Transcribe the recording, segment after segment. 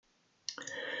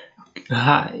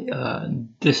Hi,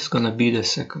 this is gonna be the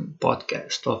second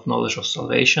podcast of Knowledge of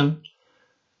Salvation.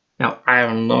 Now, I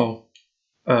don't know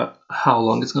how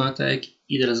long it's gonna take.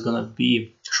 Either it's gonna be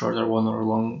a shorter one or a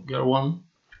longer one,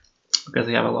 because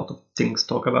we have a lot of things to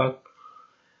talk about.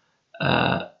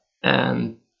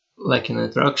 And like an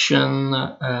introduction,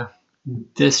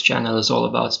 this channel is all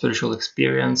about spiritual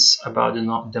experience, about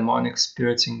demonic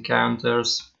spirits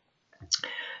encounters,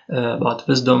 about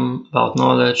wisdom, about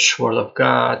knowledge, Word of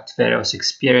God, various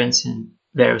experience in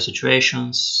various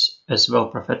situations, as well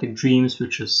prophetic dreams,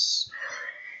 which is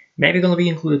maybe going to be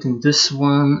included in this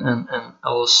one and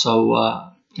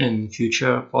also in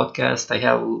future podcast. I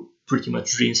have pretty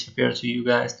much dreams prepared to you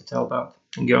guys to tell about,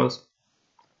 and girls.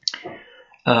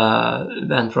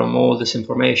 And from all this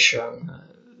information,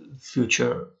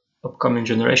 future upcoming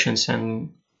generations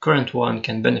and current one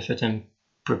can benefit and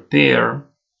prepare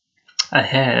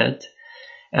ahead.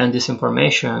 And this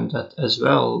information that as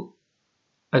well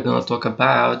I'm gonna talk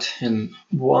about in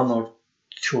one or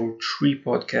two or three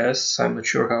podcasts. I'm not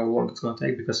sure how long it's gonna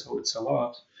take because it's a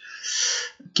lot.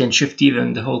 Can shift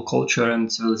even the whole culture and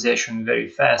civilization very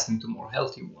fast into more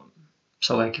healthy one.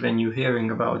 So like when you're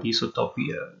hearing about these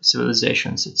utopia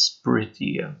civilizations, it's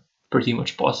pretty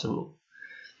much possible.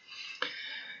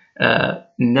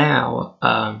 Now,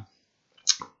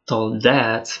 told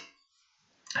that,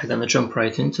 I'm gonna jump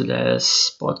right into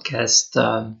this podcast.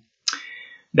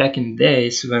 Back in the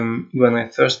days when I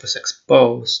first was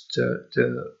exposed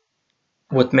to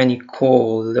what many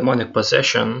call demonic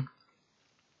possession,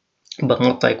 but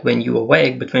not like when you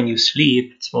awake, but when you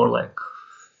sleep, it's more like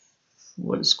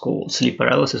what is called sleep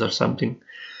paralysis or something.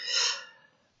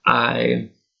 I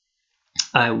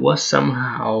I was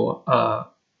somehow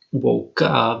woke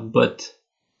up,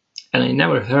 and I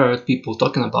never heard people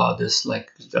talking about this.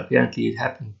 Like apparently it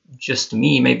happened just to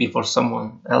me, maybe for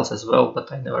someone else as well,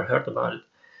 but I never heard about it.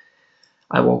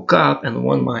 I woke up and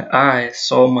when my eyes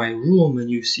saw my room, and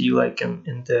you see like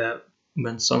in the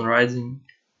when sun rising,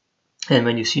 and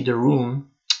when you see the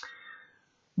room,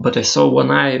 but I saw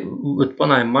one eye with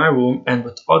one eye in my room, and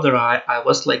with other eye I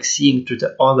was like seeing to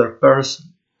the other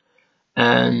person,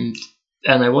 and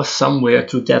I was somewhere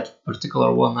through that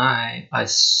particular one eye. I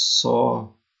saw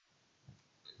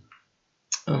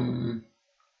um,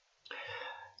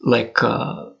 like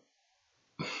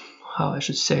how I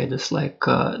should say this, like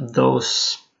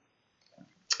those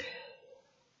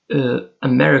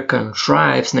American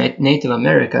tribes, Native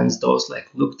Americans, those like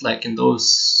looked like in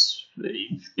those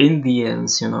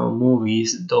Indians,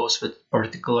 movies, those with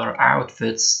particular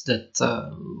outfits that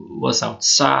was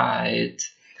outside,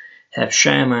 have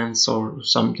shamans or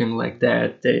something like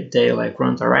that. They like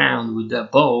run around with the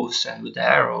bows and with the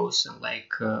arrows, and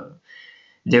like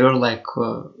they were like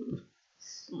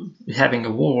having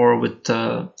a war with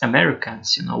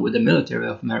Americans, with the military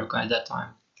of America at that time.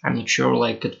 I'm not sure,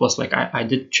 like it was like I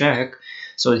did check,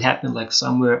 so it happened like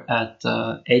somewhere at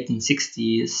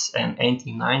 1860s and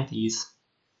 1890s.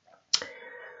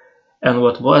 And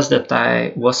what was that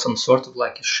I was some sort of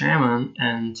like a shaman,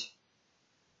 and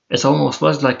it almost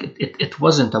was like it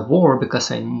wasn't a war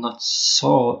because I not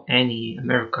saw any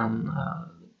American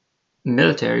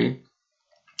military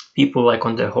people like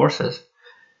on their horses,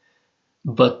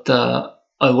 but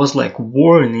I was like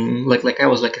warning, like I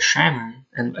was like a shaman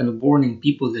and warning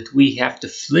people that we have to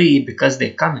flee because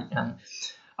they're coming. And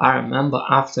I remember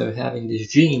after having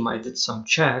this dream, I did some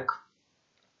check,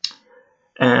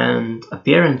 and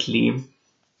apparently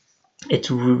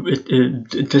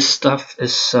this stuff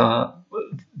is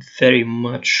very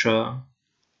much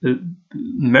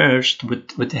merged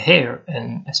with the hair,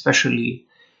 and especially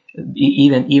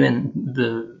even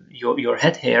your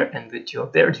head hair and with your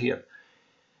beard hair.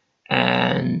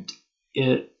 And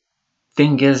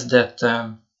thing is that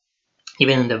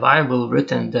even in the Bible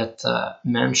written that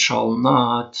men shall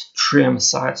not trim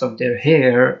sides of their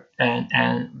hair and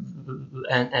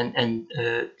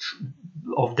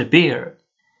of the beard,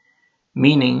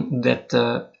 meaning that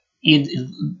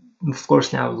of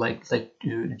course now like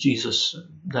Jesus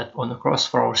that on the cross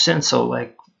for our sins, so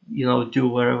like do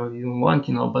whatever you want,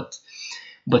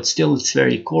 but still it's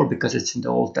very core because it's in the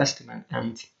Old Testament.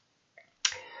 And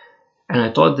I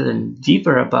thought then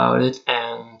deeper about it,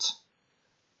 and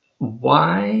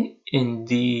why in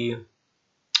the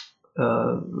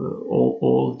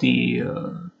all the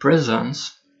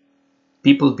prisons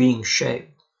people being shaved,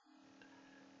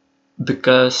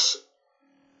 because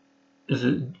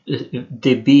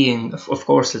they being, of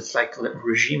course it's like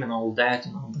regime and all that,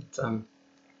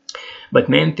 but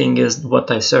main thing is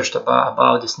what I searched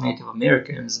about these Native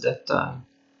Americans, that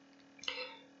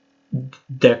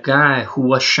the guy who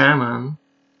was shaman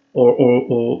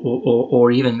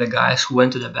or even the guys who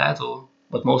went to the battle,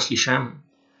 but mostly shaman.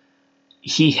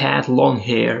 He had long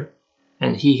hair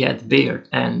and he had beard,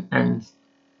 and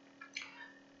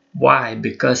why?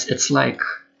 Because it's like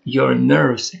your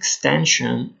nerves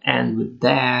extension, and with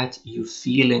that you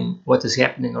feeling what is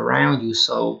happening around you.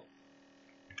 So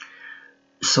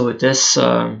it is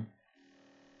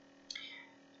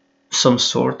some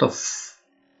sort of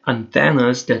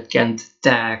antennas that can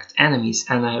detect enemies.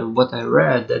 And what I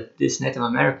read, that these Native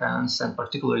Americans and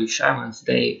particularly shamans,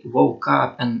 they woke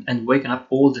up and waken up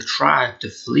all the tribe to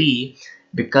flee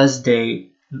because they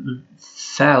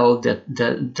felt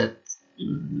that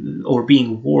or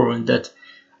being warned that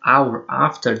hour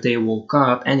after they woke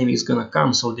up, enemy is gonna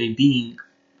come. So they being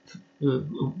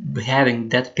having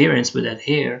that appearance with that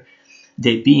hair,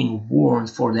 they being warned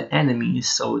for the enemies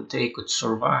so they could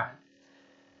survive.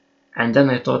 And then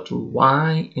I thought,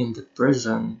 why in the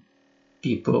prison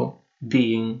people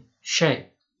being shaved?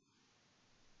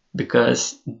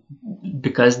 Because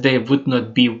they would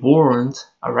not be warned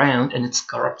around in its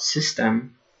corrupt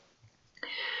system.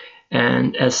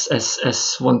 And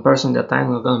as one person that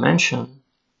I'm not gonna mention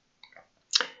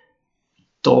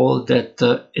told that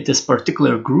it is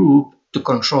particular group to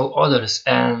control others,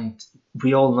 and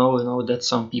we all know, that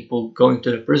some people going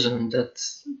to the prison that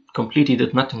completely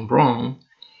did nothing wrong,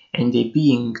 and they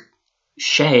being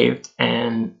shaved,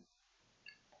 and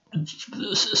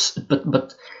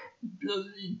but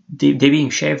they being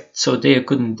shaved so they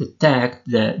couldn't detect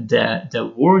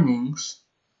the warnings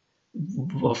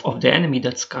of the enemy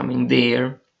that's coming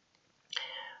there.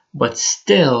 But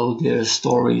still, there are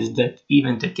stories that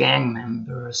even the gang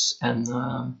members and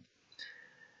the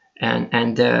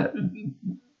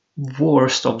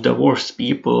worst of the worst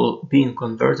people being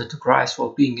converted to Christ while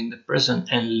being in the prison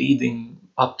and leading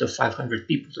up to 500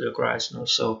 people to the Christ.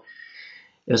 So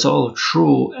it's all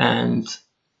true. And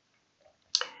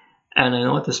I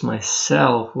noticed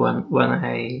myself when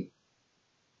I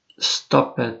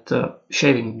stop at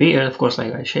shaving beard. Of course,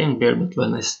 I shaving beard, but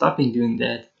when I stop in doing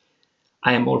that,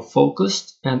 I am more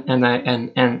focused, and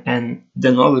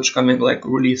the knowledge coming like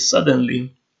really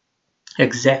suddenly,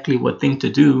 exactly what thing to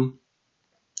do,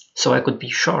 so I could be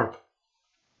sharp.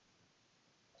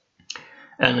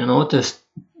 And I noticed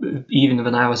even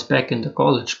when I was back in the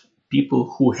college, people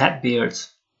who had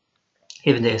beards,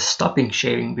 even they're stopping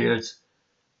shaving beards,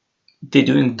 they're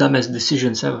doing dumbest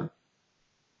decisions ever.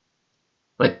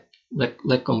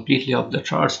 Like completely off the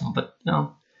charts. But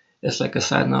it's like a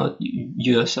side note. You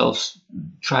yourselves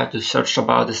try to search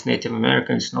about this Native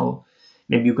Americans.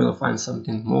 Maybe you're gonna find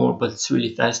something more. But it's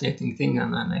really fascinating thing.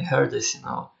 And I heard this.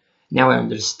 Now I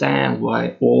understand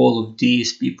why all of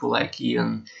these people, like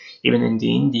even in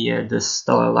the India, this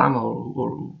Dalai Lama,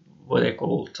 or what they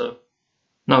call it.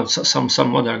 No,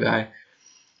 some other guy,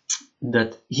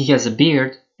 that he has a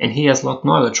beard and he has a lot of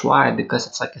knowledge. Why? Because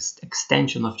it's like an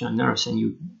extension of your nerves, and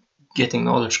you getting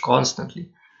knowledge constantly.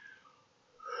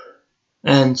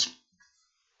 And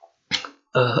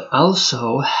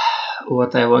also,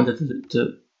 what I wanted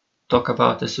to talk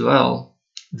about as well,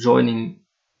 joining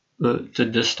to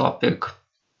this topic,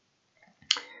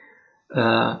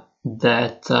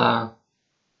 that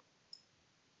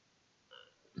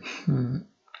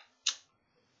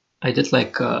I did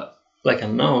like a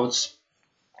notes,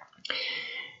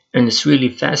 and it's really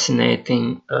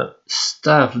fascinating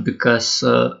stuff, because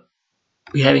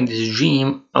we having this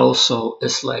dream also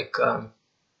is like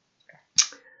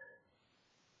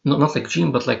not like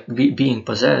dream, but like being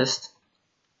possessed.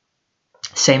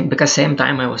 Same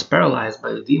time I was paralyzed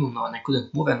by the demon and I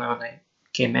couldn't move, and when I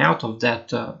came out of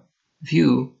that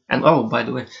view. And by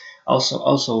the way,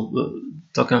 also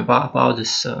talking about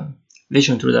this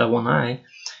vision through that one eye,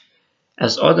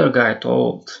 as other guy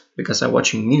told, because I'm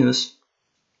watching news,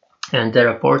 and the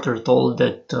reporter told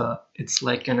that it's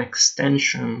like an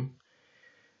extension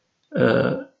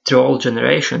through all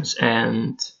generations.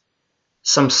 And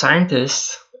some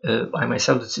scientists, I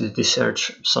myself did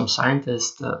research, some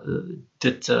scientists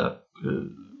did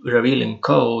revealing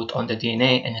code on the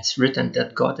DNA, and it's written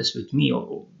that God is with me,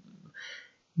 or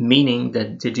meaning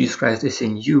that the Jesus Christ is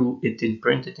in you, it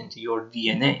imprinted into your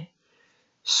DNA.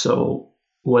 So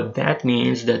what that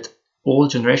means, that all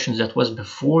generations that was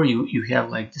before you, you have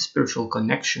like the spiritual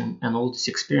connection, and all these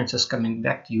experiences coming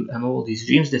back to you, and all these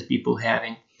dreams that people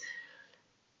having,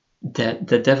 that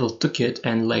the devil took it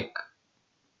and like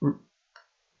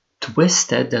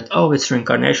twisted that, it's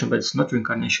reincarnation, but it's not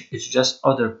reincarnation, it's just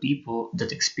other people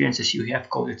that experiences you have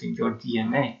coded in your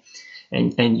DNA,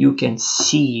 and you can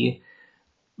see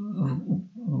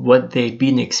what they've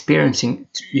been experiencing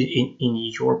in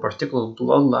your particular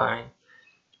bloodline,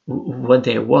 what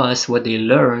they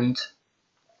learned,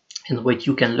 and what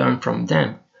you can learn from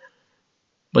them.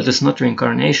 But it's not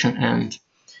reincarnation.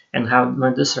 And how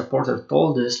when this reporter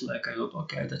told this, like I thought,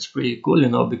 okay, that's pretty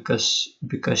cool, because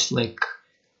like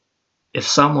if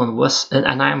someone was,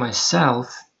 and I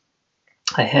myself,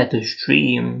 I had this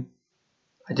dream.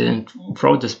 I didn't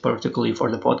wrote this particularly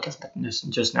for the podcast, but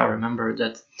just now remember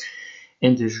that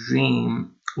in this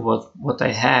dream, what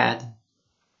I had,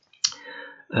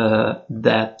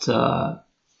 that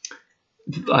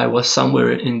I was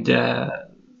somewhere in the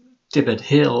Tibet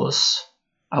hills.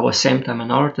 I was same time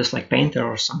an artist, like painter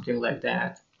or something like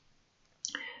that,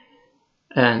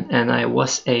 and I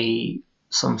was a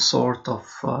some sort of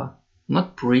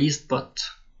not priest, but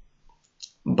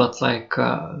like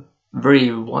a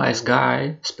very wise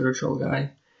guy, spiritual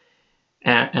guy,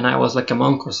 and I was like a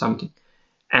monk or something.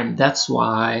 And that's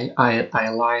why I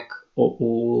like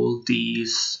all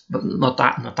these, but not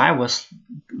I was,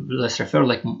 let's refer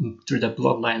like through the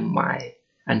bloodline, my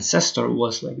ancestor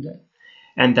was like that.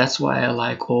 And that's why I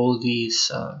like all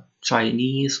these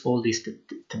Chinese, all these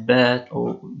Tibet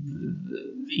or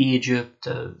Egypt,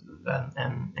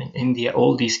 and India,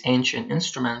 all these ancient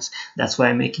instruments. That's why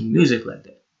I'm making music like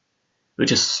that,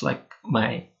 which is like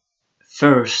my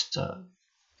first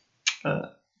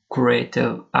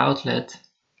creative outlet,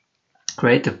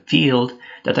 creative field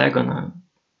that I'm gonna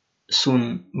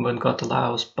soon, when God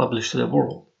allows, publish to the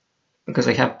world, because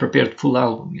I have prepared full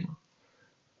album,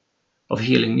 of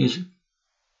healing music.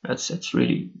 That's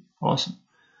really awesome.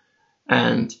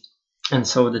 And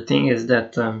so the thing is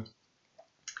that,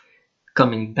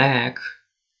 coming back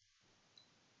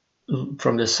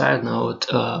from the side note,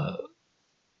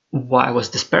 why I was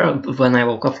despaired when I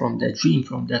woke up from that dream,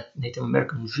 from that Native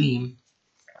American dream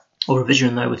or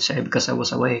vision, I would say, because I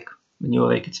was awake. When you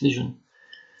awake, it's vision.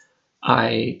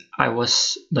 I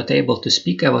was not able to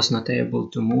speak. I was not able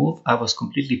to move. I was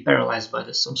completely paralyzed by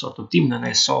some sort of demon, and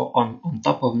I saw on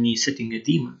top of me sitting a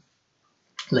demon,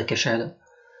 like a shadow.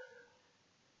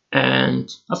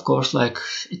 And of course, like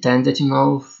it ended,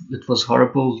 it was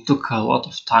horrible. It took a lot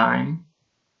of time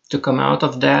to come out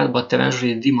of that, but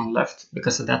eventually the demon left,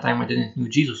 because at that time I didn't know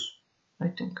Jesus, I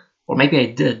think. Or maybe I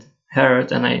did,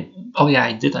 heard, and oh yeah,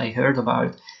 I did, I heard about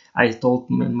it. I told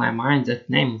in my mind that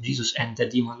name of Jesus, and the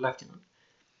demon left,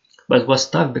 But it was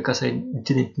tough because I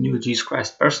didn't know Jesus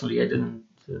Christ personally. I didn't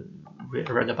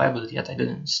read the Bible yet. I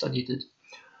didn't study it.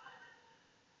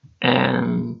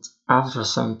 And after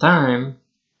some time,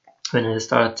 when I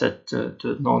started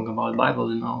to knowing about the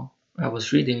Bible, I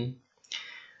was reading,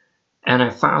 and I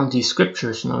found these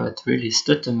scriptures, that really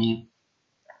stood to me.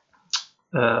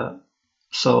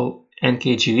 So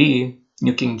NKJV,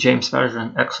 New King James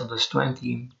Version, Exodus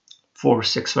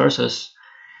 20:4-6 verses.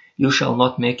 You shall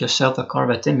not make yourself a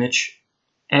carved image,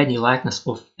 any likeness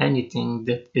of anything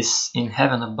that is in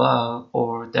heaven above,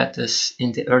 or that is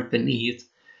in the earth beneath,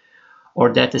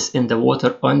 or that is in the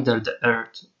water under the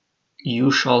earth.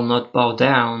 You shall not bow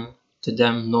down to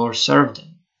them nor serve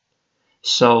them.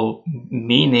 So,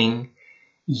 meaning,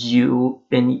 you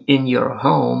in your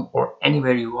home or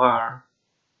anywhere you are,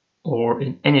 or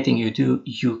in anything you do,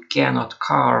 you cannot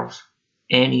carve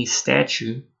any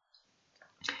statue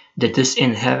that is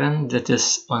in heaven, that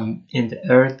is in the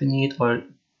earth beneath, or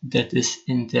that is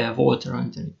in the water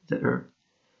under the earth.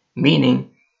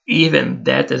 Meaning, even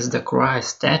that is the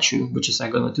Christ statue, which is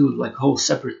I'm gonna do like whole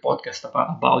separate podcast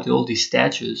about all these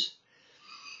statues,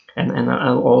 and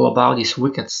all about this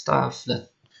wicked stuff that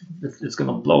it's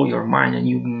gonna blow your mind, and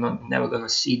you're never gonna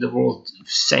see the world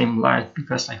same light,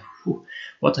 because like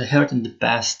what I heard in the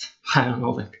past, I don't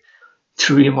know, like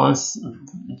 3 months,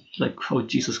 like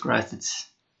Jesus Christ,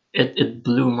 it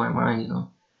blew my mind.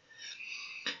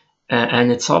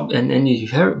 And it's and then you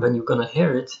hear, when you're gonna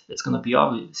hear it, it's gonna be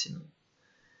obvious.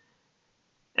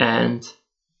 And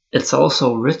it's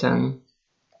also written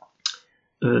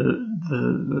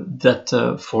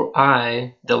that for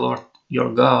I, the Lord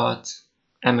your God,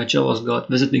 am a jealous God,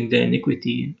 visiting the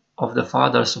iniquity of the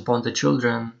fathers upon the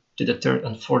children to the third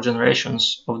and fourth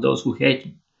generations of those who hate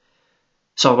me.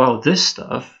 So about this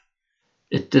stuff,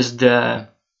 it is in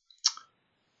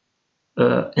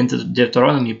the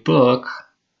Deuteronomy book,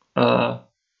 I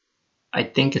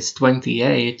think it's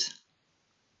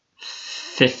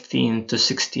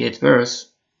 28:15-68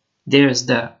 verse. There's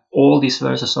all these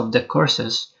verses of the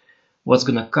curses, what's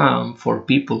gonna come for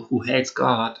people who hates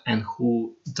God and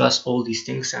who does all these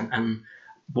things and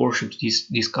worships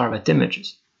these carved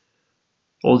images,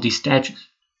 all these statues.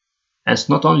 And it's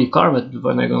not only carved.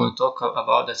 When I'm gonna talk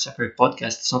about that separate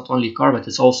podcast, it's not only carved,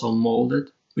 it's also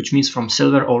molded, which means from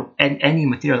silver or any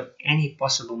material, any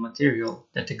possible material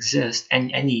that exists,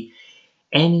 and any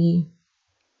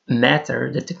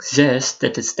matter that exists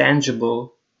that is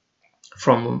tangible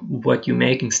from what you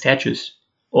making statues.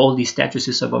 All these statues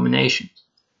is abomination.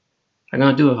 I'm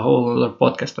gonna do a whole other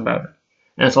podcast about it.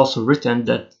 And it's also written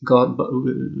that God,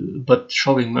 but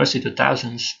showing mercy to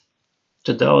thousands,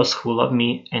 to those who love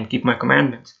me and keep my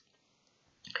commandments.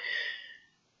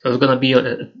 So there's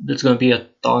gonna be a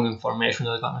ton of information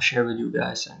that I'm gonna share with you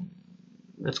guys, and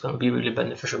it's gonna be really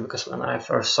beneficial because when I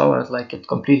first saw it, like it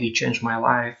completely changed my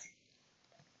life.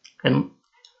 And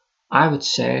I would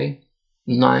say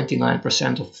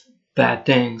 99% of bad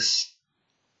things,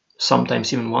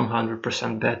 sometimes even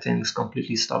 100% bad things,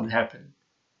 completely stopped happening.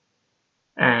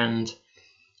 And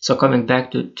so coming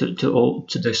back to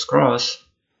this cross,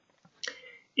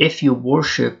 if you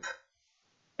worship,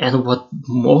 and what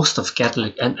most of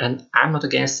Catholic, and I'm not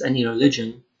against any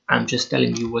religion, I'm just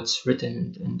telling you what's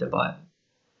written in the Bible.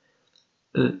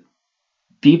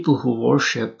 People who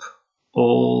worship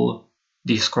all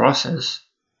these crosses,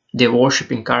 they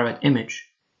worship in carved image,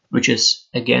 which is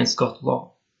against God's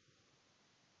law.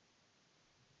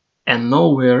 And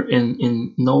nowhere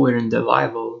in the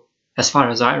Bible, as far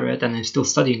as I read, and I'm still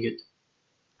studying it,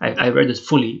 I read it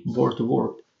fully, word to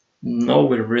word,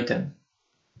 nowhere written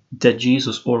that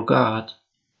Jesus or God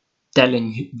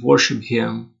telling worship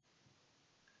him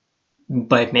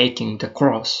by making the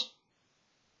cross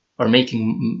or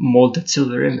making molded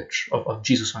silver image of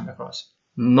Jesus on the cross.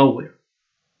 Nowhere.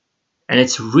 And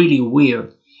it's really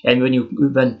weird. And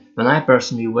when I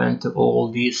personally went to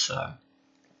all these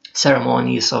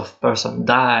ceremonies of person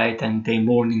died and they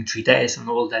mourning 3 days and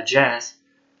all that jazz,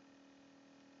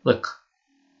 look,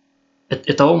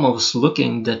 it almost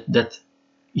looking that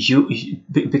you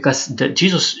because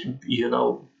Jesus,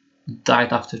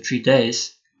 died after 3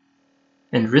 days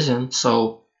and risen,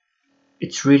 so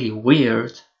it's really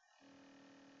weird.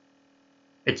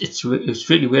 It's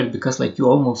really weird because like you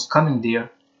almost coming there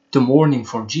to mourning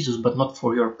for Jesus, but not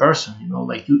for your person.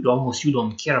 Like you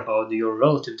don't care about your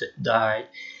relative that died,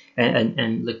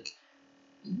 and like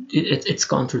it's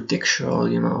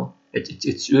contradictional.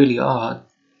 It's really odd.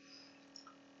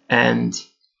 And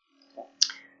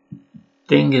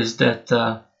thing is that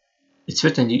it's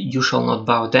written, you shall not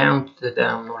bow down to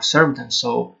them nor serve them.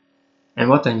 So, and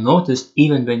what I noticed,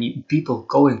 even when people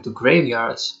going to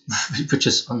graveyards, which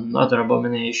is another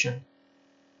abomination,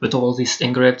 with all these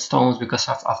engraved stones, because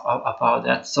about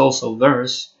that's also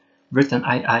verse written.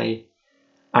 I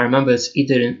remember it's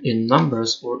either in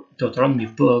Numbers or Deuteronomy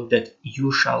book that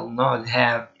you shall not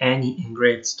have any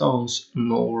engraved stones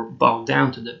nor bow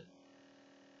down to them.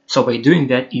 So by doing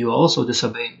that, you also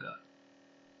disobeying God.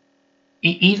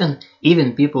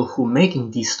 Even people who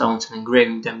making these stones and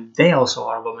engraving them, they also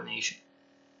are abomination.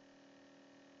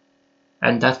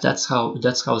 And that's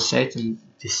how Satan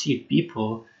deceived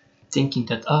people, thinking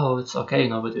that it's okay,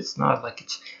 but it's not. Like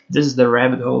this is the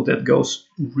rabbit hole that goes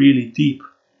really deep.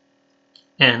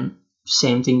 And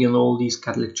same thing in all these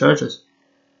Catholic churches,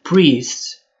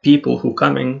 priests, people who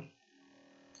coming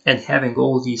and having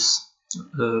all these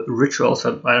rituals. I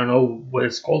don't know what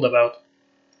it's called about.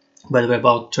 By the way,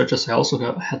 about churches, I also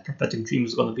had prophetic dreams.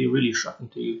 It's gonna be really shocking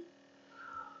to you.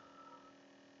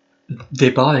 They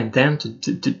bowing down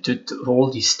to all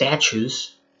these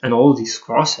statues and all these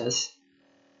crosses,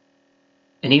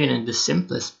 and even in the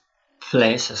simplest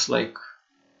places, like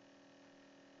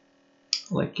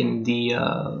in the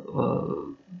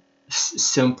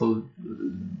simple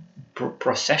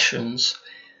processions.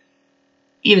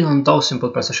 Even on those simple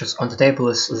processions, on the table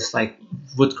is like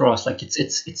wood cross. Like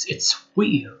it's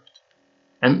weird.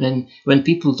 And then when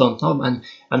people don't know,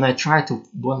 and I try to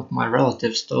one of my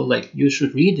relatives told, like, you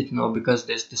should read it, because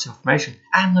there's this information.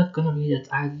 I'm not gonna read it.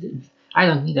 I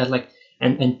don't need that. Like,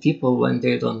 and people, when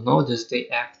they don't know this, they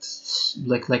act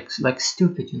like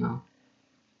stupid,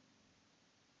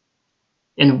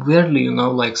 And weirdly,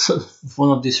 like, so one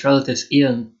of these relatives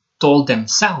even told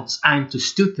themselves, "I'm too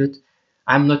stupid.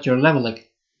 I'm not your level."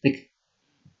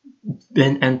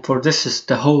 And for this is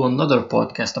the whole another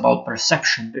podcast about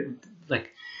perception.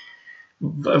 Like,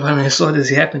 when I saw this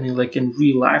happening, like in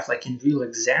real life, like in real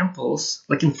examples,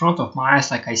 like in front of my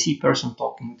eyes, like I see person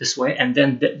talking this way, and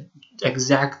then the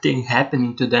exact thing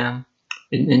happening to them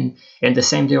in the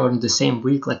same day or in the same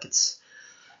week, like it's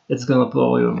gonna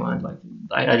blow your mind. Like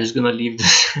I just gonna leave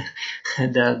this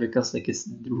that because like it's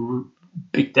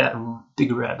big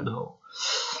rabbit hole.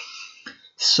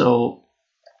 So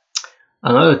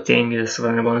another thing is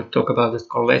when I want to talk about it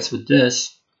correlates with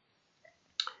this.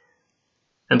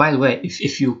 And by the way,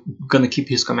 if you're gonna keep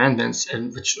his commandments,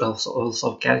 and which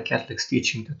also Catholics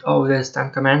teaching that there's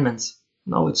 10 commandments.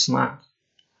 No, it's not.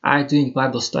 I doing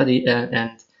Bible study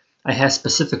and I have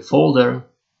specific folder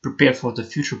prepared for the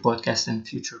future podcast and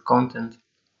future content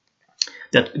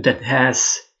that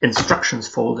has instructions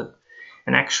folder.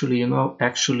 And actually,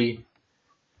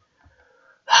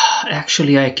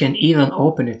 actually I can even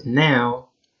open it now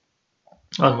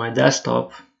on my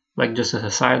desktop, like just as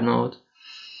a side note.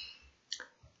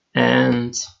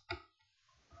 And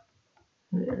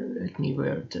let me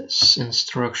wear this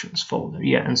instructions folder.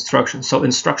 Yeah, instructions. So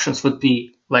instructions would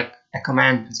be like a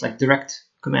commandments, like direct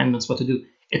commandments, what to do.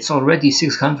 It's already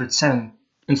 607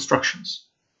 instructions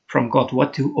from God,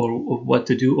 what to or what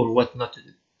to do or what not to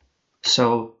do.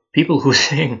 So people who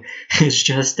think it's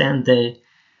just them,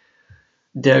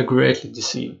 they're greatly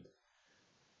deceived.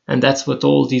 And that's what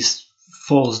all these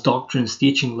false doctrines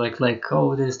teaching, like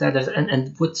oh, there's that,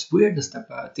 and what's weirdest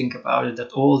about, think about it,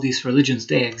 that all these religions,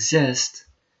 they exist,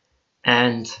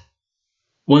 and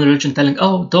one religion telling,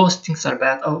 oh, those things are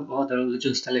bad, oh, other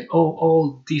religions telling, oh,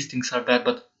 all these things are bad.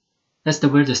 But that's the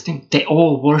weirdest thing, they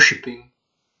all worshipping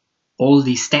all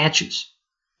these statues.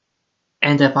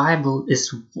 And the Bible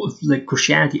is, like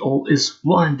Christianity, all is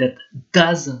one that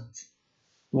doesn't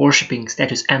worshipping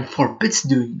statues and forbids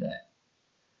doing that.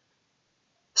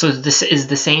 So this is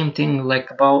the same thing like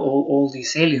about all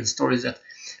these alien stories that,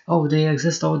 oh, they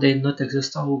exist, oh, they not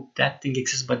exist, oh, that thing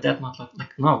exists, but that not,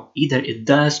 like no, either it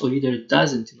does or either it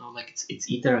doesn't, like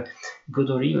it's either good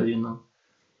or evil,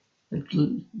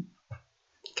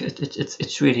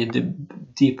 it's really the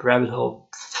deep rabbit hole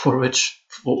for which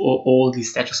all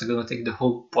these statues are gonna take the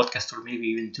whole podcast, or maybe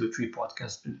even 2-3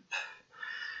 podcasts.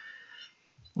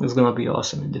 It's gonna be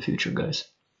awesome in the future, guys.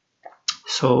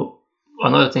 So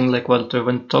another thing, like what I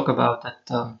want to talk about,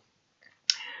 that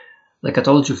like I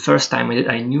told you, first time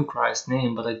I knew Christ's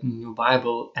name, but I didn't knew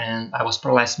Bible, and I was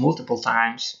paralyzed multiple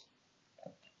times.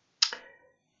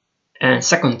 And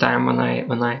second time when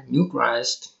I knew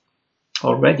Christ,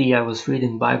 already I was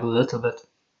reading Bible a little bit.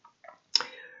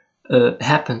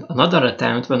 Happened another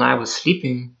attempt when I was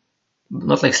sleeping,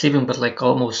 not like sleeping, but like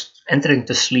almost entering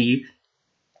to sleep,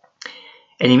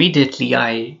 and immediately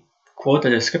I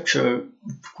quoted a scripture,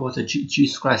 quoted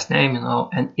Jesus Christ's name,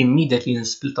 and immediately in a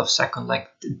split of second, like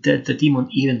the demon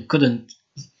even couldn't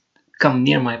come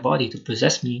near my body to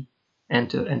possess me and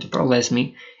to paralyze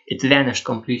me. It vanished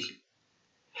completely,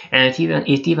 and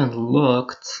it even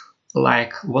looked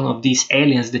like one of these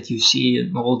aliens that you see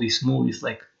in all these movies,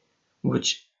 like,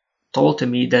 which told to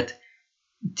me that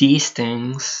these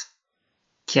things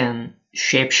can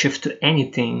shapeshift to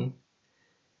anything.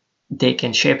 They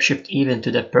can shapeshift even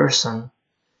to the person,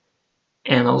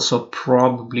 and also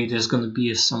probably there's going to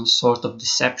be some sort of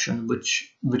deception,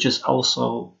 which is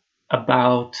also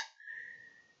about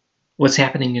what's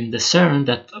happening in the CERN.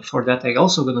 That for that I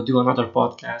also going to do another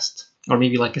podcast, or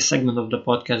maybe like a segment of the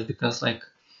podcast, because like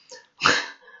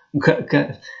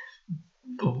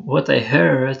what I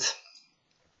heard,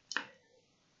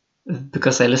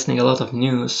 because I listening a lot of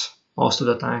news most of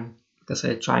the time, because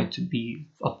I try to be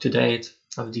up to date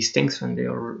of these things when they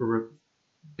are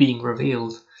being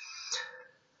revealed.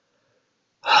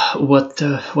 What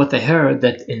I heard,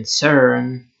 that in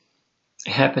CERN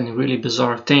happen really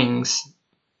bizarre things,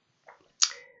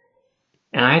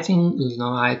 and I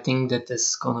think that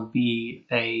there's gonna be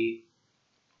a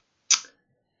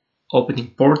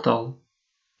opening portal,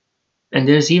 and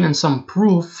there's even some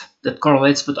proof that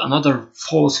correlates with another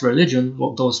false religion,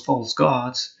 those false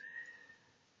gods.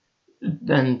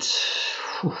 And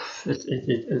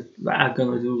I'm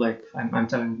gonna do, like, I'm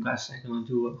telling you guys, I'm gonna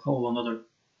do a whole another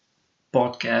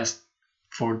podcast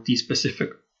for these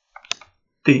specific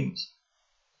things.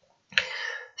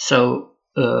 So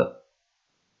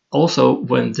also,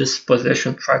 when this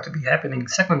possession tried to be happening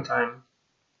second time,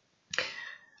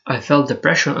 I felt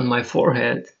depression on my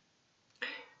forehead,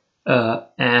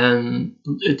 and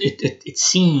it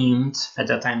seemed, at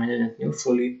that time I didn't know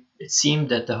fully, it seemed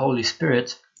that the Holy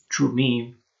Spirit, through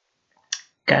me,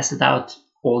 casted out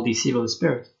all these evil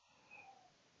spirits.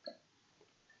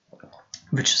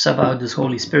 Which is about this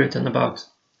Holy Spirit and about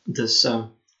this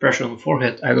pressure on the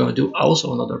forehead. I'm going to do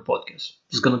also another podcast.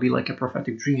 It's going to be like a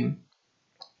prophetic dream,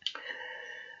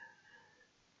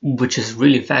 which is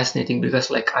really fascinating, because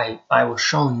like I was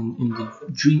shown in the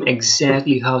dream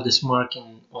exactly how this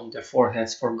marking on their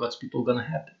foreheads for God's people gonna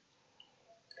happen.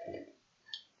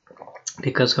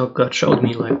 Because how God showed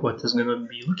me like what is gonna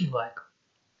be looking like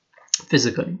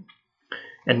physically,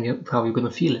 and how you're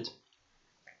gonna feel it.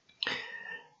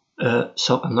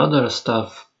 So another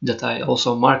stuff that I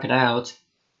also marked out,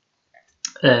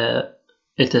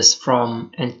 it is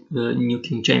from the New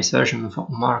King James Version of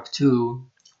Mark 2,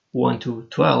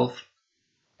 1-12.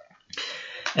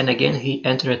 And again he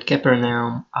entered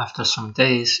Capernaum after some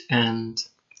days, and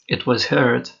it was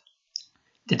heard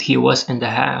that he was in the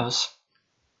house.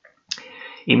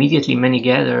 Immediately many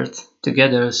gathered,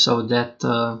 together so that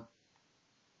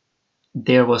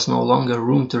there was no longer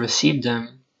room to receive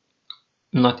them,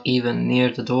 not even near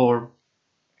the door.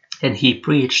 And he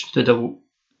preached the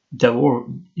word,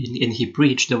 and he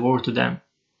preached the word to them.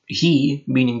 He,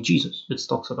 meaning Jesus, it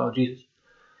talks about Jesus.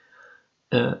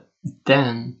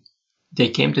 Then they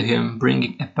came to him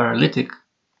bringing a paralytic,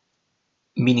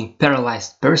 meaning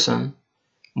paralyzed person,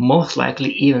 most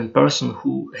likely even person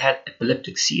who had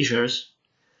epileptic seizures,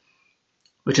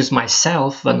 which is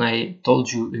myself when I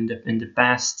told you in the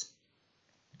past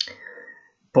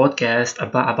podcast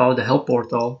about the Help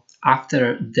Portal.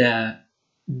 After the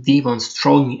demons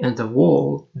thrown me in the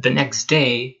wall, the next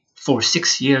day for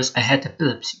 6 years I had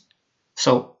epilepsy.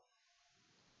 So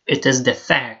it is the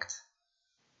fact,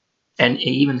 and I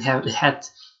even had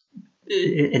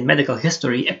in medical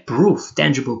history a proof,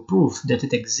 tangible proof that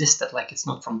it existed, like it's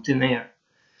not from thin air.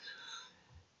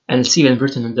 And it's even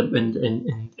written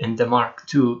in the Mark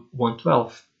 2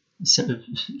 112,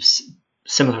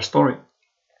 similar story.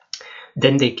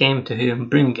 Then they came to him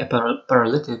bringing a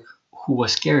paralytic who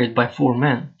was carried by 4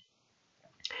 men.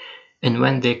 And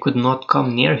when they could not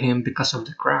come near him because of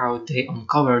the crowd, they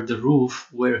uncovered the roof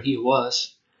where he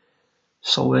was.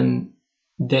 So when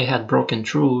they had broken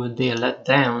through, they let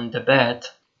down the bed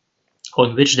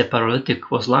on which the paralytic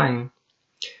was lying.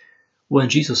 When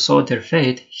Jesus saw their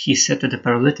faith, he said to the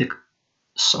paralytic,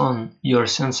 "Son, your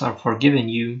sins are forgiven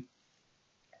you."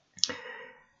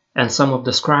 And some of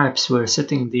the scribes were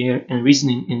sitting there and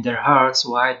reasoning in their hearts,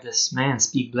 "Why does man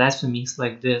speak blasphemies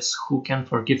like this? Who can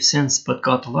forgive sins but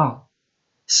God alone?"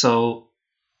 So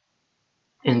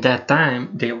in that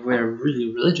time, they were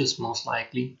really religious, most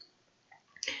likely,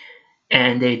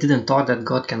 and they didn't thought that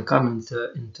God can come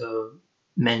into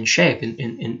man shape,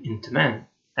 into man,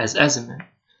 as a man.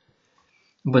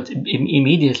 But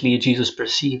immediately Jesus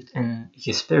perceived in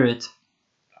his spirit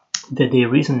that they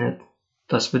reasoned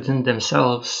thus within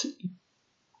themselves.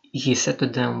 He said to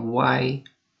them, "Why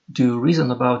do you reason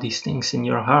about these things in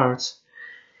your hearts?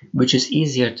 Which is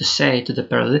easier to say to the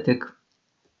paralytic,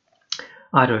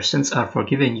 'Either sins are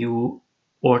forgiven you,'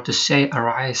 or to say,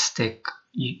 'Arise, take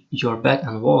your bed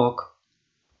and walk'?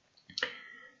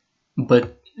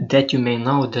 But that you may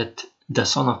know that the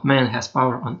Son of Man has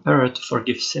power on earth to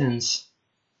forgive sins."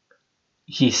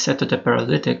 He said to the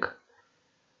paralytic,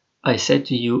 "I said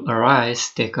to you, arise,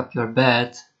 take up your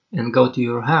bed, and go to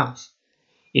your house."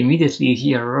 Immediately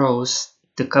he arose,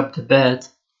 took up the bed,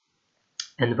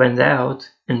 and went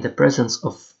out in the presence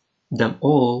of them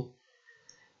all,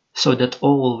 so that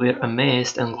all were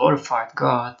amazed and glorified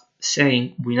God,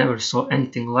 saying, "We never saw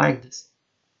anything like this."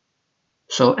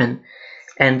 So,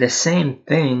 and the same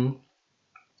thing,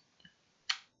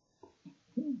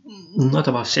 not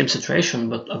about same situation,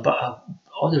 but about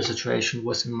other situation,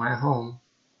 was in my home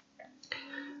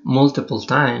multiple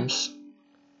times,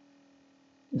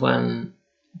 when,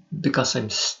 because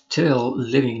I'm still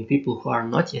living in people who are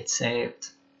not yet saved,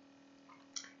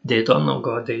 they don't know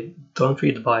God, they don't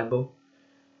read the Bible.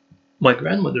 My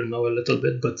grandmother know a little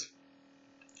bit, but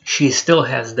she still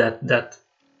has that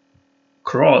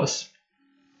cross,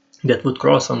 that would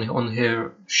cross on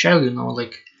her shell,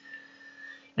 like.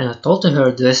 And I told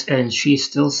her this, and she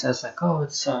still says like, "Oh,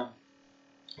 it's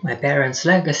my parents'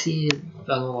 legacy, and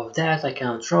all of that. I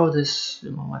cannot throw this.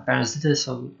 My parents did this,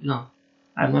 so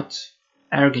I'm not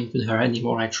arguing with her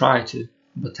anymore. I try to,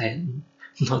 but I'm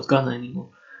not gonna anymore."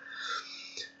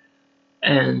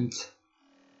 And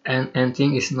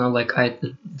thing is now, like,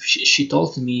 she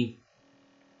told me,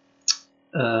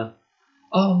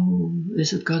 "Oh,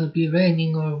 is it gonna be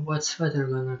raining, or what's weather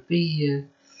gonna be?"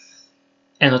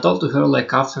 And I told her,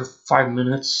 like, after 5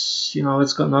 minutes,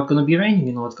 it's not gonna be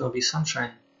raining. It's gonna be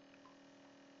sunshine.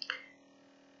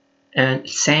 And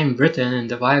same written in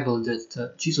the Bible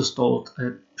that Jesus told,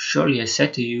 "Surely I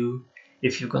said to you,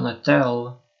 if you're gonna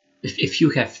tell, if you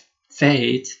have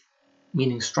faith,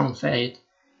 meaning strong faith,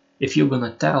 if you're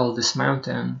gonna tell this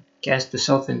mountain, cast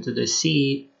yourself into the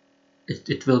sea,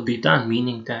 it will be done,"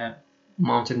 meaning the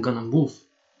mountain gonna move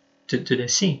to the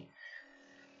sea.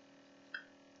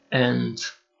 And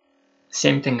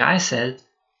same thing I said,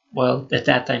 well, at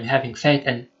that time having faith,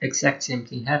 and exact same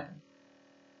thing happened.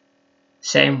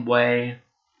 Same way,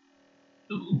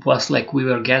 it was like we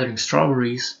were gathering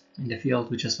strawberries in the field,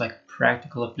 which is like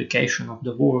practical application of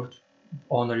the word,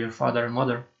 honor your father and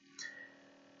mother.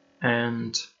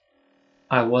 And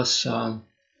I was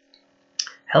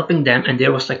helping them, and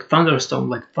there was like thunderstorm,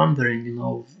 like thundering,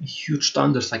 huge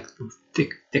thunders, like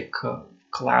thick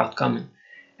cloud coming.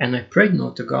 And I prayed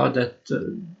now to God that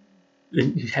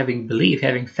having belief,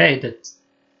 having faith, that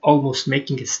almost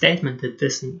making a statement that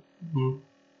this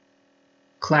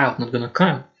cloud not gonna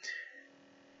come.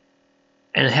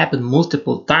 And it happened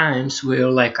multiple times where,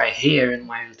 like I hear in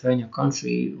my Lithuania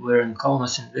country, we're in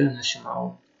Kaunas and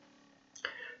Vilnius,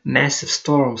 massive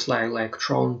storms, like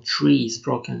thrown trees,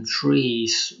 broken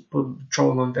trees,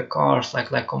 thrown on the cars,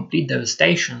 like complete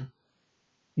devastation.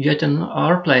 Yet in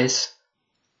our place,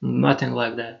 nothing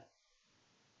like that.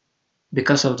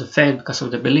 Because of the faith, because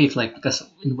of the belief, like because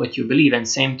in what you believe. And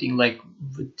same thing like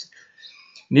with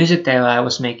music that I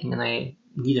was making, and I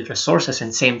needed resources.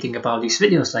 And same thing about these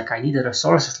videos, like I needed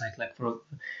resources, like for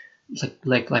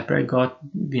like pray God,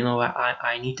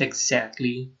 I need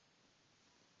exactly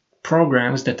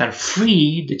programs that are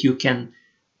free, that you can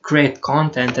create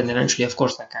content, and eventually, of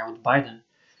course, like I would buy them.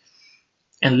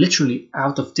 And literally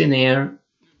out of thin air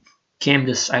came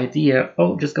this idea,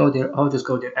 just go there,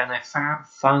 and I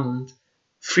found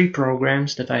free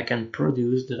programs that I can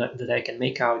produce, that I can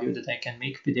make audio, that I can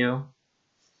make video,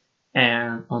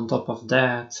 and on top of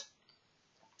that,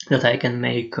 that I can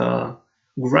make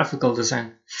graphical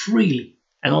design freely,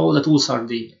 and all the tools are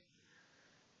there.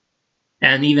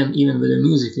 And even with the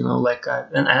music, like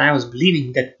and I was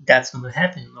believing that that's gonna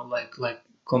happen, like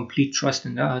complete trust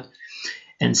in God.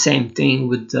 And same thing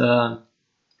with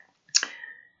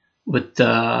with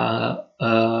uh,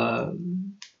 uh,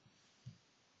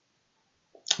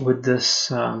 with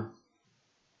this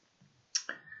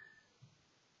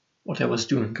what I was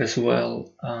doing as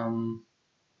well,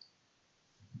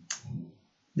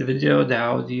 the video, the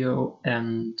audio,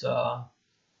 and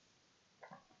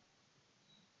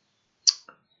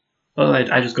well,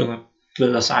 I just gonna put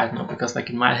it aside now, because like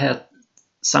in my head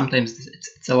sometimes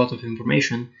it's a lot of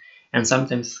information, and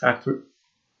sometimes after,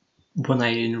 when I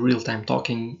in real time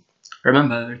talking,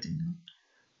 remember everything.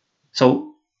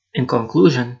 So in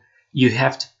conclusion, you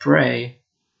have to pray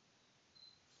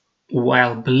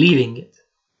while believing it,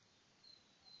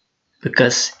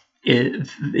 because it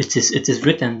is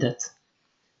written that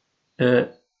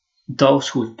those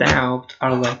who doubt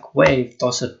are like waves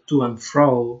tossed to and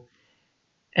fro,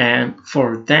 and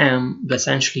for them,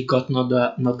 essentially, God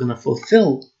not gonna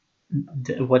fulfill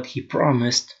what He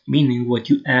promised, meaning what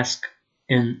you ask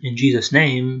in Jesus'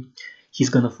 name, He's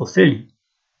gonna fulfill you.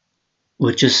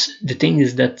 Which is the thing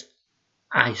is that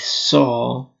I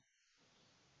saw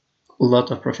a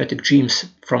lot of prophetic dreams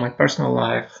from my personal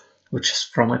life, which is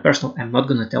from my personal. I'm not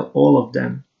gonna tell all of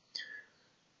them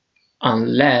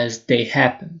unless they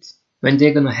happened. When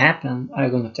they're gonna happen,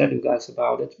 I'm gonna tell you guys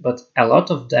about it. But a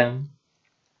lot of them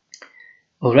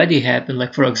already happened.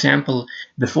 Like for example,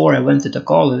 before I went to the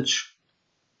college,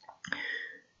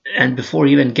 and before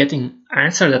even getting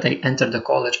answer that I entered the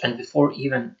college, and before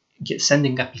even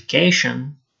sending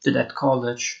application to that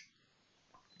college,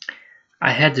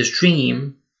 I had this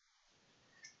dream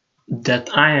that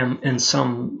I am in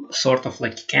some sort of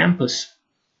like campus,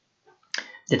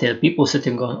 that there are people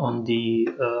sitting on the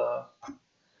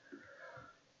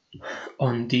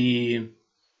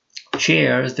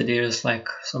chairs, that there's like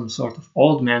some sort of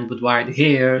old man with white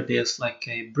hair, there's like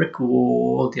a brick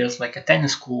wall, there's like a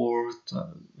tennis court,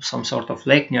 some sort of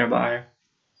lake nearby,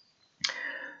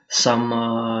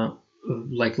 some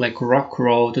like rock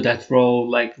road, to that road,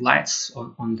 like lights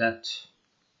on that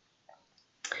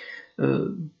uh,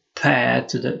 path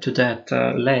to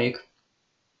that lake,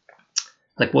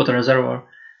 like water reservoir.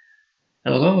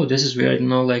 And oh, this is weird,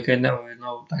 like I don't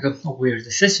know where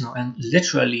this is, and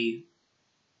literally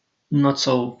not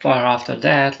so far after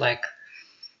that, like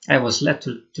I was led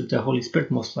to the Holy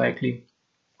Spirit, most likely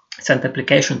sent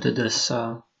application to this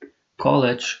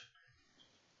college.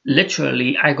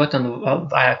 Literally, I got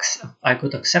I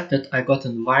got accepted. I got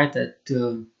invited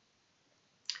to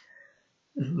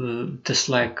this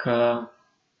like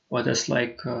what is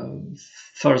like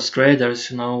first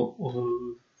graders,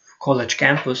 college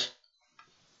campus.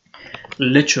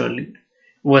 Literally,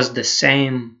 was the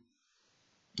same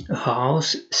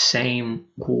house, same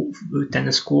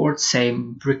tennis court,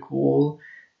 same brick wall,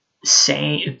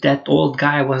 same. That old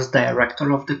guy was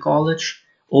director of the college.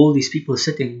 All these people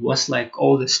sitting was like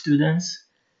all the students.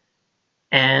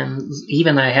 And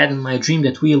even I had in my dream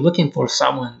that we are looking for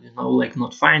someone, like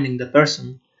not finding the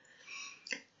person.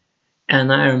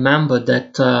 And I remember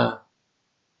that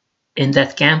in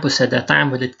that campus at that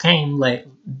time when it came, like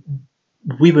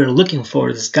we were looking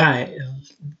for this guy,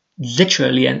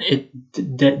 literally, and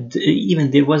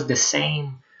even there was the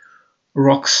same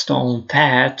rock stone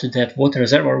path to that water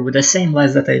reservoir with the same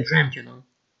lights that I dreamt.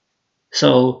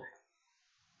 So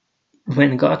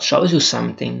when God shows you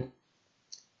something,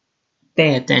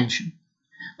 pay attention.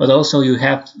 But also you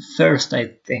have first, I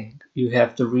think, you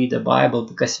have to read the Bible,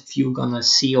 because if you're gonna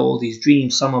see all these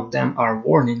dreams, some of them are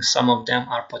warnings, some of them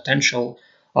are potential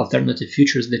alternative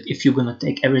futures, that if you're gonna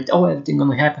take everything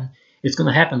gonna happen, it's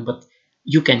gonna happen. But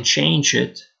you can change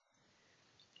it.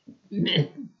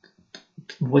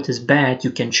 What is bad,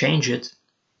 you can change it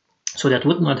so that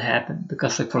would not happen.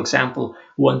 Because, like, for example,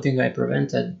 one thing I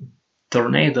prevented,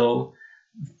 tornado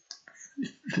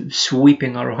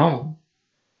sweeping our home,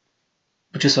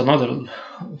 which is another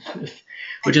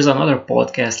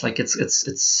podcast. Like, it's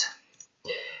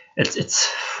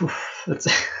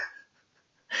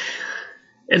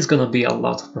it's gonna be a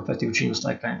lot of prophetic dreams.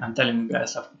 Like, I'm telling you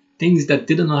guys, of things that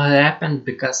didn't happen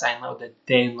because I know that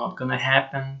they're not gonna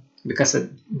happen. Because,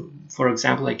 for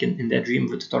example, like in that dream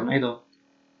with the tornado,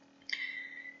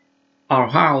 our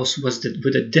house was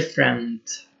with a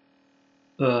different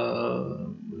uh,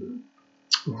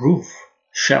 roof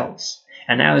shells,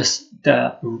 and now it's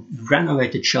the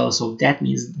renovated shells. So that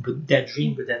means with that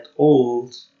dream with that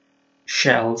old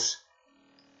shells,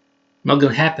 not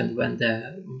gonna happen when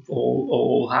the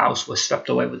old house was swept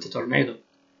away with the tornado.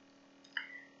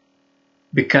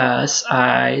 Because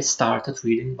I started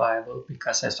reading Bible,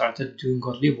 because I started doing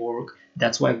godly work,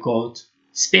 that's why God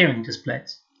sparing this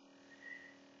place.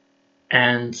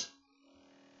 And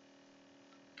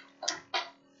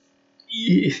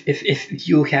if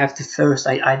you have to first,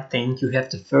 I think you have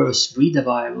to first read the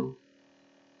Bible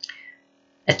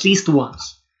at least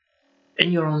once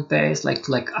in your own pace. Like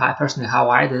I personally, how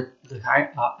I did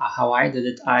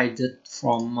it, I did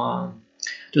from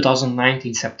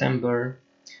 2019 September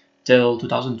till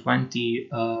 2020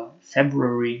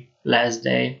 February last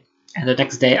day, and the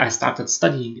next day I started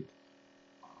studying it.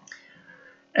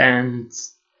 And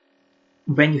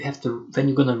when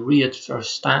you're gonna read it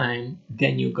first time,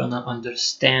 then you're gonna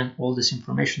understand all this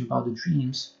information about the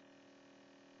dreams.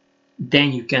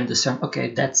 Then you can discern,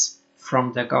 okay, that's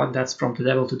from the God, that's from the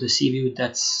devil to deceive you.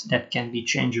 That can be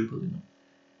changeable,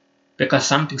 Because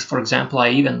some things, for example, I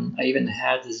even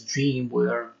had this dream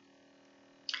where,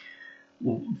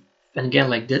 and again,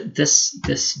 like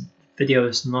this video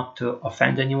is not to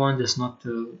offend anyone, this is not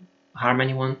to harm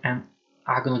anyone, and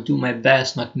I'm gonna do my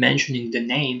best not mentioning the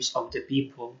names of the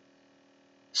people,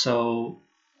 so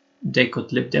they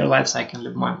could live their lives, I can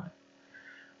live my life.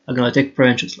 I'm gonna take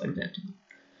preventions like that.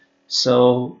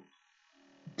 So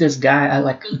this guy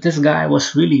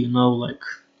was really, like,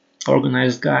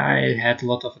 organized guy, had a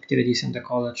lot of activities in the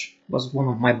college, was one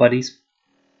of my buddies.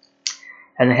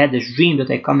 And I had this dream that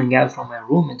I'm coming out from my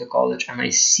room in the college and I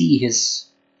see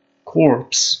his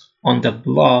corpse on the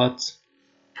blood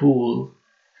pool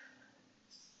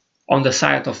on the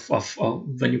side of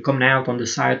when you come out on the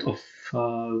side of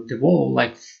the wall,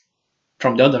 like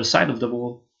from the other side of the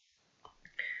wall.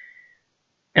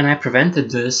 And I prevented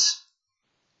this,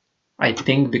 I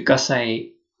think, because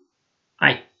I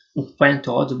went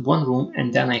to one room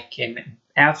and then I came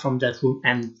out from that room,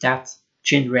 and that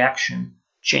chain reaction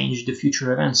changed the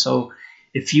future event. So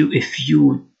if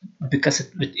you because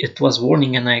it was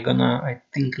warning, and I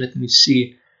think, let me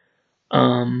see,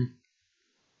 I'm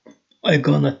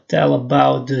gonna tell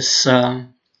about this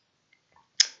on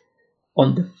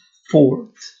the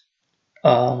fourth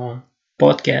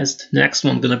podcast. Next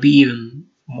one gonna be even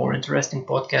more interesting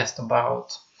podcast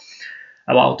about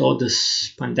all this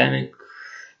pandemic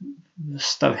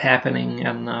stuff happening,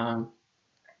 and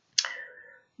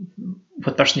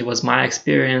what personally was my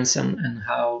experience, and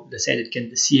how they said it can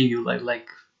deceive you. Like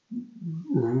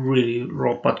really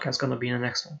raw podcast gonna be in the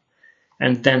next one,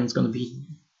 and then it's gonna be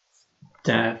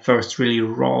the first really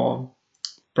raw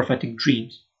prophetic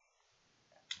dreams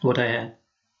what I had.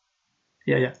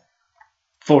 Yeah.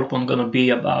 Fourth one gonna be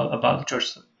about the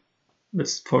church.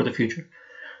 That's for the future.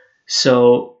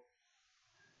 So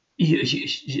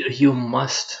you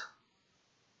must,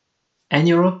 and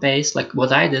your own pace, like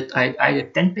what I did. I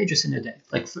did 10 pages in a day.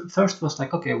 Like first was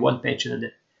like, okay, 1 page in a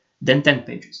day, then 10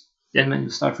 pages. Then when you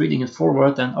start reading it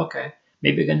forward, then okay,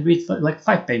 maybe you can read like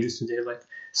 5 pages today. Like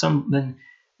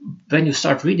when you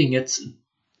start reading it,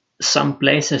 some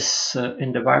places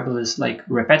in the Bible is like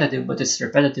repetitive, but it's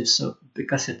repetitive so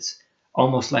because it's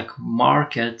almost like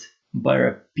marked by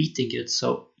repeating it,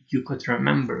 so you could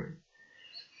remember.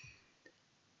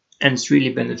 And it's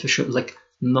really beneficial. Like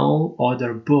no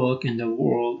other book in the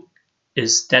world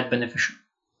is that beneficial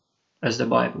as the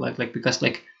Bible. Like because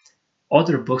like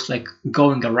other books like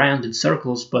going around in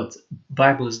circles, but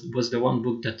Bible was the one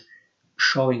book that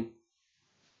showing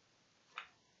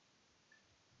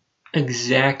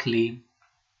exactly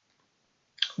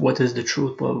what is the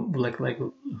truth, like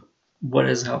what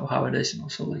is how it is,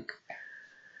 So like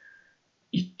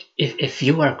if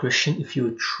you are Christian, if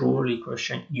you're truly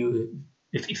Christian,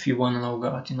 if you want to know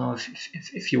God,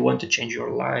 if you want to change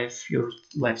your life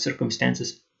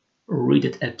circumstances, read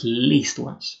it at least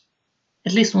once,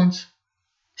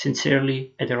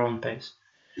 sincerely, at your own pace.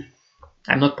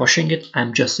 I'm not pushing it,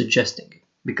 I'm just suggesting it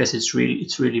because it's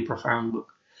really profound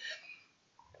book.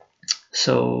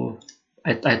 So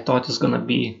I thought it's gonna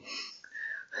be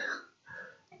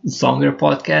longer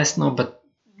podcast now, but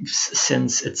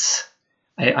since it's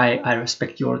I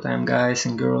respect your time, guys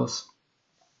and girls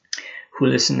who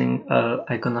listening.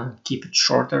 I gonna keep it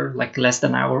shorter, like less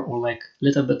than an hour or like a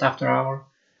little bit after an hour,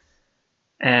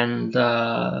 and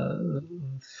I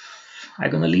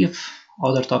gonna leave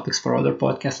other topics for other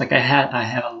podcasts. Like I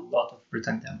have a lot of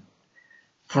written down.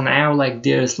 For now, like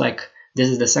there's like this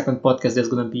is the second podcast. There's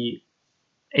gonna be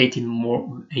 18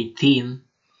 more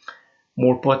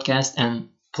podcasts, and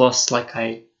plus like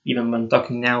I even when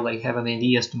talking now like have an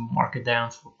ideas to mark it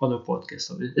down for other podcasts.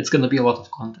 So it's gonna be a lot of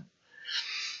content.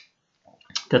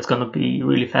 That's gonna be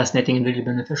really fascinating and really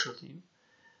beneficial to you.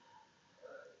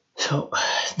 So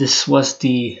this was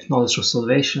the Knowledge of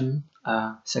Salvation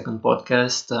second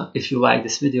podcast. If you like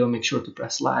this video, make sure to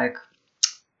press like,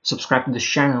 subscribe to this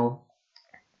channel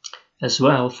as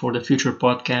well for the future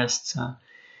podcasts.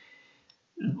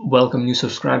 Welcome new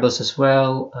subscribers as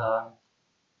well.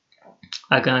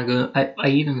 I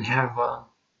even have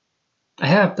I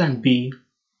have plan B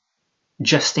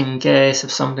just in case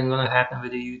if something gonna happen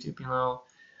with the YouTube, you know.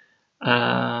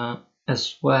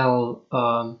 As well,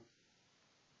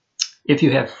 if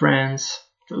you have friends,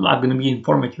 I'm gonna be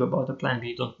informing you about the plan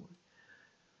B. Don't worry.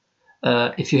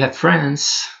 If you have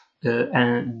friends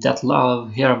and that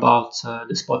love hear about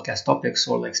this podcast topics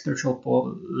or like spiritual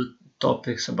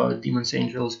topics about demons,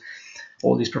 angels,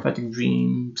 all these prophetic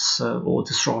dreams, all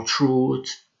this raw truth,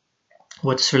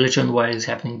 what is religion, why is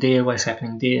happening there, why is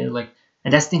happening there, like,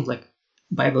 and that's thing like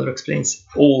Bible explains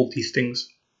all these things.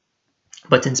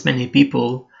 But since many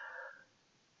people,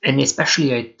 and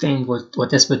especially I think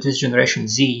what is with this generation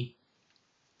Z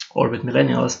or with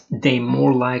millennials, they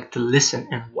more like to listen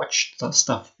and watch the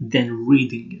stuff than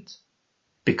reading it,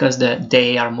 because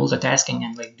they are multitasking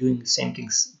and like doing the same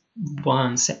things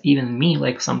once. Even me,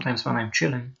 like sometimes when I'm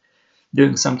chilling,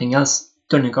 doing something else,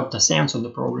 turning off the sounds of the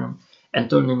program and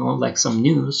turning on like some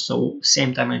news. So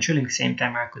same time I'm chilling, same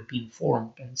time I could be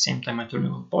informed, and same time I'm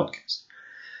turning on podcast.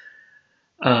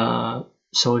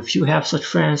 So if you have such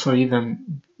friends or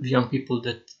even young people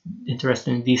that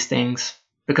interested in these things,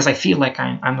 because I feel like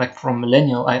I'm like from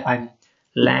millennial, I'm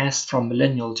last from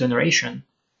millennial generation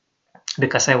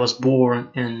because I was born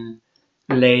in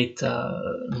late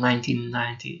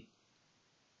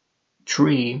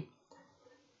 1993,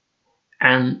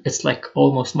 and it's like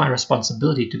almost my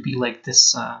responsibility to be like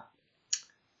this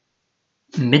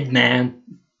midman,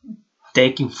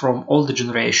 taking from all the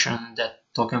generation that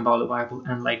talking about the Bible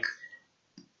and like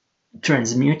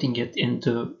transmuting it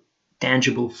into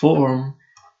tangible form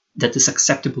that is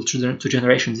acceptable to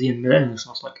Generation Z and millennials. So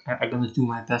I was like, I'm gonna do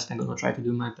my best. I'm gonna try to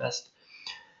do my best.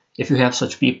 If you have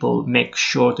such people, make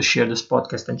sure to share this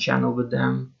podcast and channel with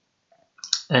them,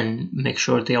 and make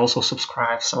sure they also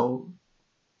subscribe. So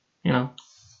you know,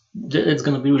 it's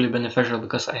gonna be really beneficial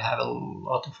because I have a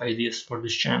lot of ideas for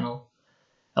this channel,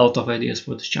 a lot of ideas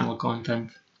for this channel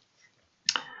content.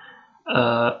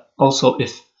 Also,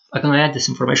 if I'm gonna add this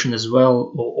information as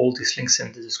well, or all these links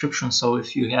in the description. So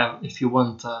if you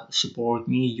want to support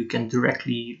me, you can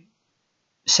directly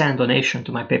send donation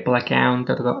to my PayPal account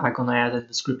that I'm gonna add in the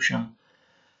description.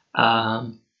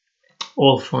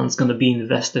 All funds gonna be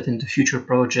invested into future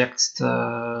projects.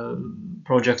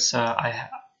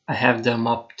 I have them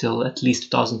up till at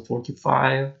least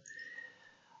 2045.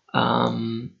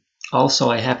 Also,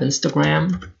 I have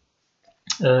Instagram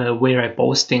where I'm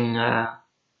posting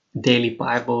daily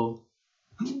Bible.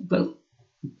 Well,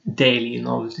 daily, you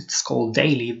know, it's called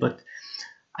daily, but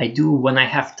I do when I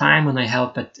have time, when I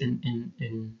help it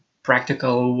in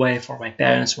practical way for my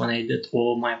parents, when I did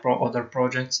all my other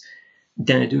projects,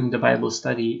 then I'm doing the Bible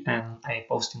study and I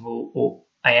posting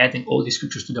I adding all these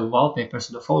scriptures to the wallpapers,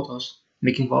 to the photos,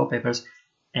 making wallpapers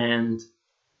and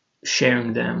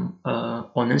sharing them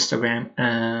on Instagram.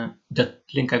 That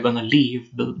link I'm gonna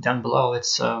leave down below.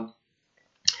 It's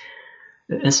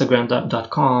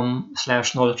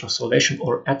instagram.com/knowledge of salvation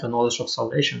or at the knowledge of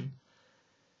salvation.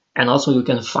 And also you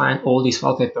can find all these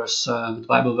wallpapers with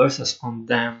Bible verses on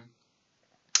them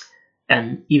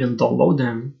and even download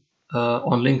them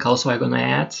on link also I'm gonna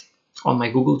add on my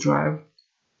Google Drive.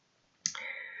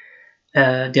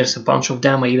 There's a bunch of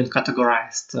them. I even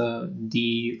categorized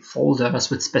the folders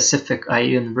with specific, I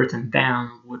even written down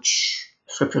which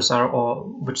scriptures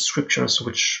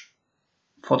which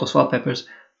photos wallpapers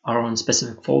are on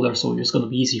specific folders, so it's going to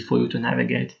be easy for you to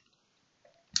navigate.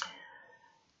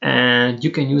 And you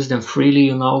can use them freely,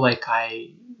 you know, like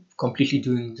I completely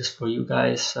doing this for you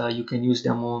guys. You can use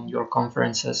them on your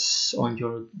conferences, on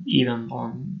your even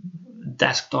on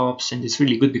desktops, and it's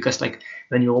really good because like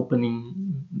when you're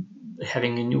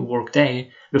having a new work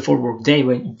day, before work day,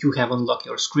 when you have unlocked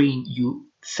your screen, you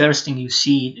first thing you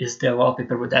see is the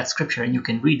wallpaper with that scripture, and you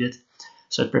can read it,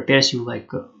 so it prepares you like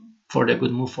for the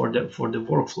good move for the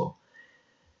workflow.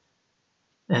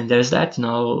 And there's that.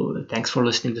 Thanks for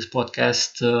listening to this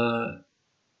podcast.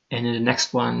 And in the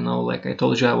next one, like I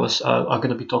told you, I'm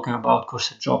gonna be talking about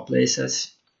cursed job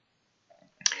places.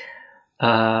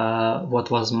 What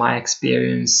was my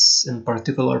experience in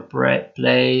particular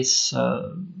place?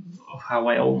 How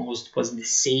I almost was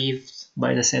deceived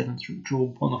by the Satan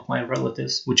through one of my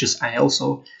relatives, which is I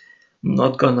also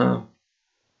not gonna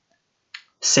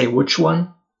say which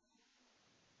one.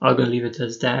 I'm gonna leave it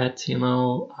as that.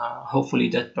 Hopefully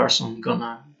that person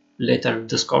gonna later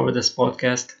discover this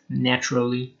podcast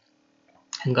naturally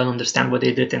and gonna understand what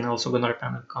they did, and also gonna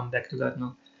repent and come back to God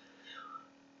now.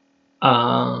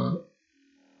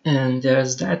 And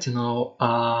there's that.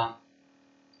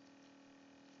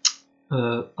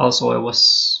 Also I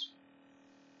was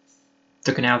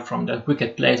taken out from that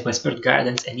wicked place by spirit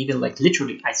guidance, and even like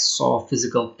literally I saw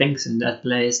physical things in that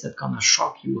place that gonna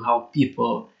shock you, how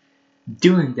people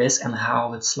doing this, and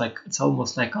how it's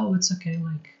almost like, oh, it's okay,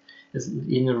 like it's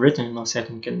in the written,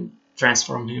 Satan can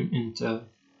transform him into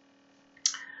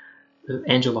the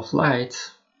angel of light,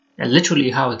 and literally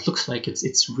how it looks like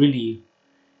it's really,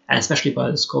 and especially by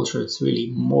this culture, it's really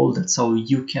molded so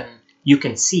you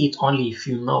can see it only if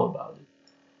you know about it.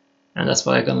 And that's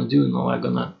what I'm gonna do now. I'm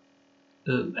gonna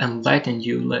enlighten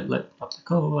you, not like,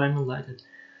 oh, I'm enlightened.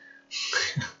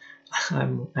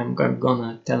 I'm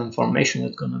gonna tell information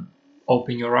that's gonna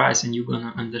open your eyes, and you're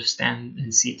gonna understand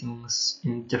and see things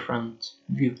in different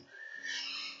view.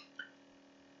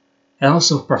 And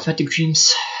also prophetic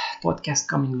dreams podcast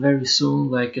coming very soon.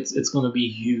 Like it's gonna be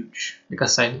huge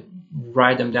because I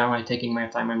write them down. I'm taking my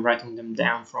time. I'm writing them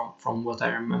down from what I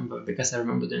remember, because I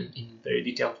remember them in a very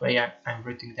detailed way. I'm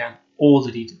writing down all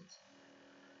the details.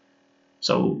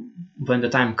 So when the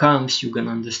time comes, you're gonna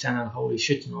understand, and holy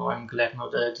shit, I'm glad now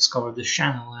that I discovered this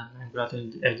channel, and I'm glad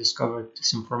I discovered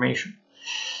this information.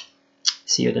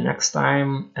 See you the next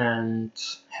time, and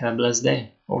have a blessed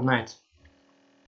day or night.